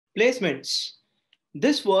Placements.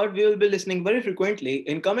 This word we will be listening very frequently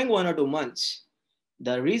in coming 1 or 2 months.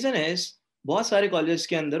 The reason is बहुत सारे colleges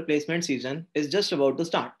के अंदर placement season is just about to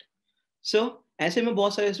start. So ऐसे में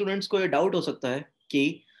बहुत सारे students को ये doubt हो सकता है कि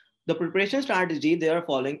the preparation strategy they are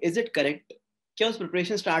following is it correct? क्या उस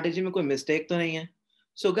preparation strategy में कोई mistake तो नहीं है?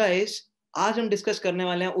 So guys, आज हम discuss करने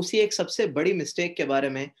वाले हैं उसी एक सबसे बड़ी mistake के बारे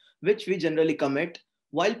में which we generally commit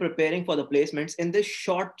while preparing for the placements in this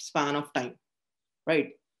short span of time.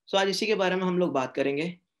 Right? So आज इसी के बारे में हम लोग बात करेंगे.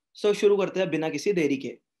 So शुरू करते हैं बिना किसी देरी के.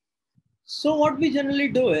 So what we generally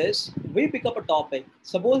do is we pick up a topic.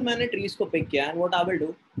 Suppose मैंने trees को pick किया and what I will do,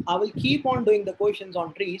 I will keep on doing the questions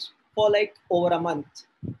on trees for like over a month.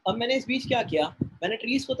 अब मैंने इस बीच क्या किया, मैंने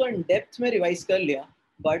trees को तो in depth में revise कर लिया,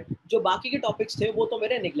 but जो बाकी के topics थे वो तो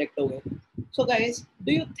मेरे neglect हो गए. So guys,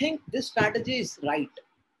 do you think this strategy is right?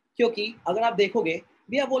 क्योंकि अगर आप देखोगे,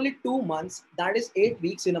 we have only 2 months, that is 8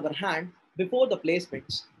 weeks in our hand before the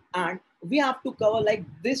placements, and we have to cover like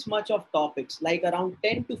this much of topics, like around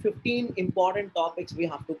 10 to 15 important topics we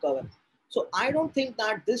have to cover. So I don't think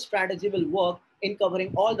that this strategy will work in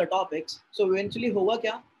covering all the topics. So eventually hoga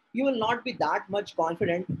kya, you will not be that much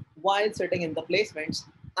confident while sitting in the placements,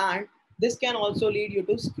 and this can also lead you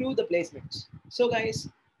to screw the placements. So guys,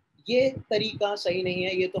 ये तरीका सही नहीं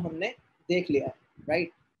है, ये तो हमने देख लिया है,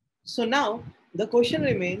 right? So now the question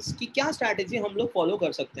remains कि क्या strategy हम लोग follow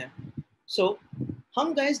कर सकते हैं. So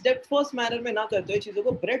हम गाइस डेप्थ फर्स्ट मैनर में ना करते हुए चीज़ों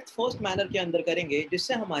को ब्रेथ फर्स्ट मैनर के अंदर करेंगे,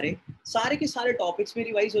 जिससे हमारे सारे के सारे टॉपिक्स में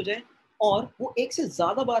रिवाइज हो जाए और वो एक से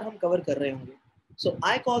ज़्यादा बार हम कवर कर रहे होंगे. सो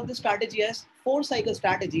I call this strategy as 4 cycle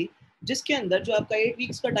strategy, जिसके अंदर जो आपका 8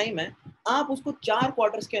 वीक्स का टाइम है, आप उसको 4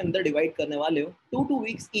 क्वार्टर्स के अंदर डिवाइड करने वाले हो, 2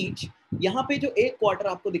 वीक्स ईच. यहाँ पे जो एक क्वार्टर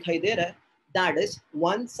आपको दिखाई दे रहा है, that is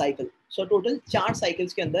 1 cycle. So total 4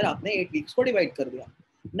 cycles के अंदर आपने 8 वीक्स को डिवाइड कर दिया.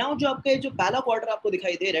 नाउ जो आपका जो पहला क्वार्टर आपको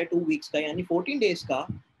दिखाई दे रहा है 2 वीक्स का यानी 14 डेज का,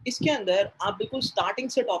 इसके अंदर आप बिल्कुल स्टार्टिंग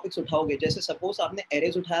से टॉपिक्स उठाओगे. जैसे सपोज आपने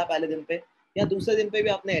एरेज उठाया पहले दिन पे या दूसरे दिन पे भी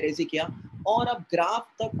आपने एरेज ही किया, और आप ग्राफ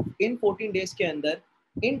तक इन 14 डेज के अंदर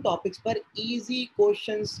इन टॉपिक्स पर इजी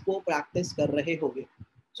क्वेश्चंस को प्रैक्टिस कर रहे होगे.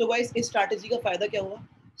 सो गाइस, इस स्ट्रैटेजी का फायदा क्या हुआ,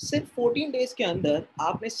 सिर्फ 14 डेज के अंदर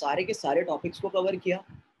आपने सारे के सारे टॉपिक्स को कवर किया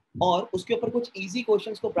और उसके ऊपर कुछ इजी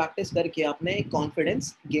क्वेश्चंस को प्रैक्टिस करके आपने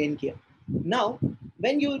कॉन्फिडेंस गेन किया. Now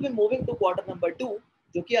when you will be moving to quarter number 2,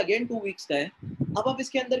 जो कि अगेन 2 वीक्स का है, अब आप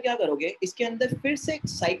इसके अंदर क्या करोगे, इसके अंदर फिर से एक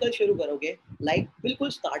साइकिल शुरू करोगे, लाइक बिल्कुल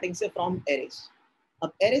स्टार्टिंग से फ्रॉम एरेज.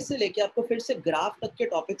 अब एरेज से लेके आपको फिर से ग्राफ तक के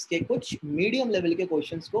टॉपिक्स के कुछ मीडियम लेवल के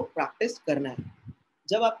क्वेश्चंस को प्रैक्टिस करना है.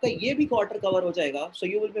 जब आपका ये भी क्वार्टर कवर हो जाएगा, so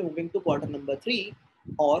you will be moving to quarter number 3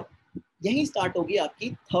 और यही स्टार्ट होगी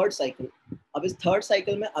आपकी थर्ड साइकिल. अब इस थर्ड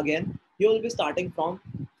साइकिल में again you will be starting from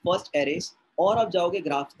first arrays और आप जाओगे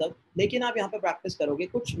ग्राफ तक, लेकिन आप यहाँ पे प्रैक्टिस करोगे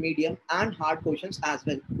कुछ medium and hard questions as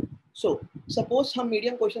well. So suppose हम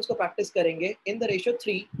मीडियम क्वेश्चंस को प्रैक्टिस करेंगे in the ratio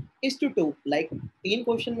 3:2, like 3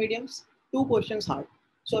 question mediums, 2 questions hard.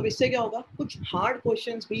 सो अब इससे क्या होगा, कुछ हार्ड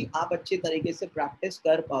क्वेश्चंस भी आप अच्छे तरीके से प्रैक्टिस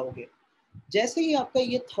कर पाओगे. जैसे ही आपका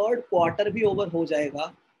ये थर्ड क्वार्टर भी ओवर हो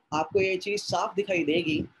जाएगा, आपको ये चीज़ साफ दिखाई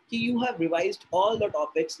देगी कि you have revised all the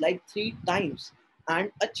topics like 3 times and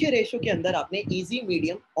अच्छे रेशो के अंदर आपने इजी,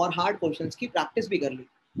 मीडियम और हार्ड क्वेश्चंस की प्रैक्टिस भी कर ली.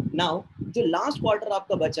 नाउ जो लास्ट क्वार्टर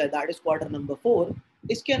आपका बचा है, दैट इज क्वार्टर नंबर 4,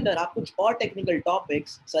 इसके अंदर आप कुछ और technical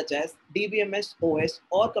topics such as DBMS, OS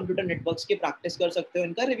और कंप्यूटर नेटवर्क्स की प्रैक्टिस कर सकते हो,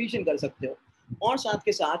 इनका रिवीजन कर सकते हो, और साथ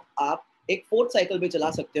के साथ आप एक 4th साइकिल भी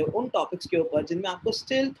चला सकते हो उन टॉपिक्स के ऊपर जिनमें आपको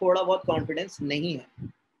स्टिल थोड़ा बहुत कॉन्फिडेंस नहीं है,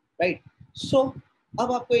 राइट. सो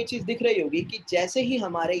अब आपको ये चीज़ दिख रही होगी कि जैसे ही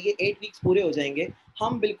हमारे ये 8 वीक्स पूरे हो जाएंगे,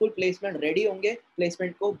 हम बिल्कुल प्लेसमेंट रेडी होंगे,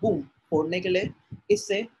 प्लेसमेंट को बूम फोड़ने के लिए.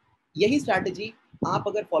 इससे यही स्ट्रैटेजी आप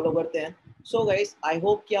अगर फॉलो करते हैं, सो गाइस आई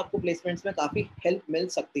होप कि आपको प्लेसमेंट्स में काफ़ी हेल्प मिल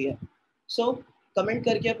सकती है. सो कमेंट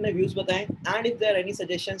करके अपने व्यूज बताएं, and if there any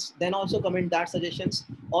suggestions then also comment that suggestions.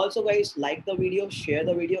 Also guys, like the video, share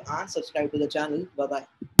the video and subscribe to the channel. Bye bye.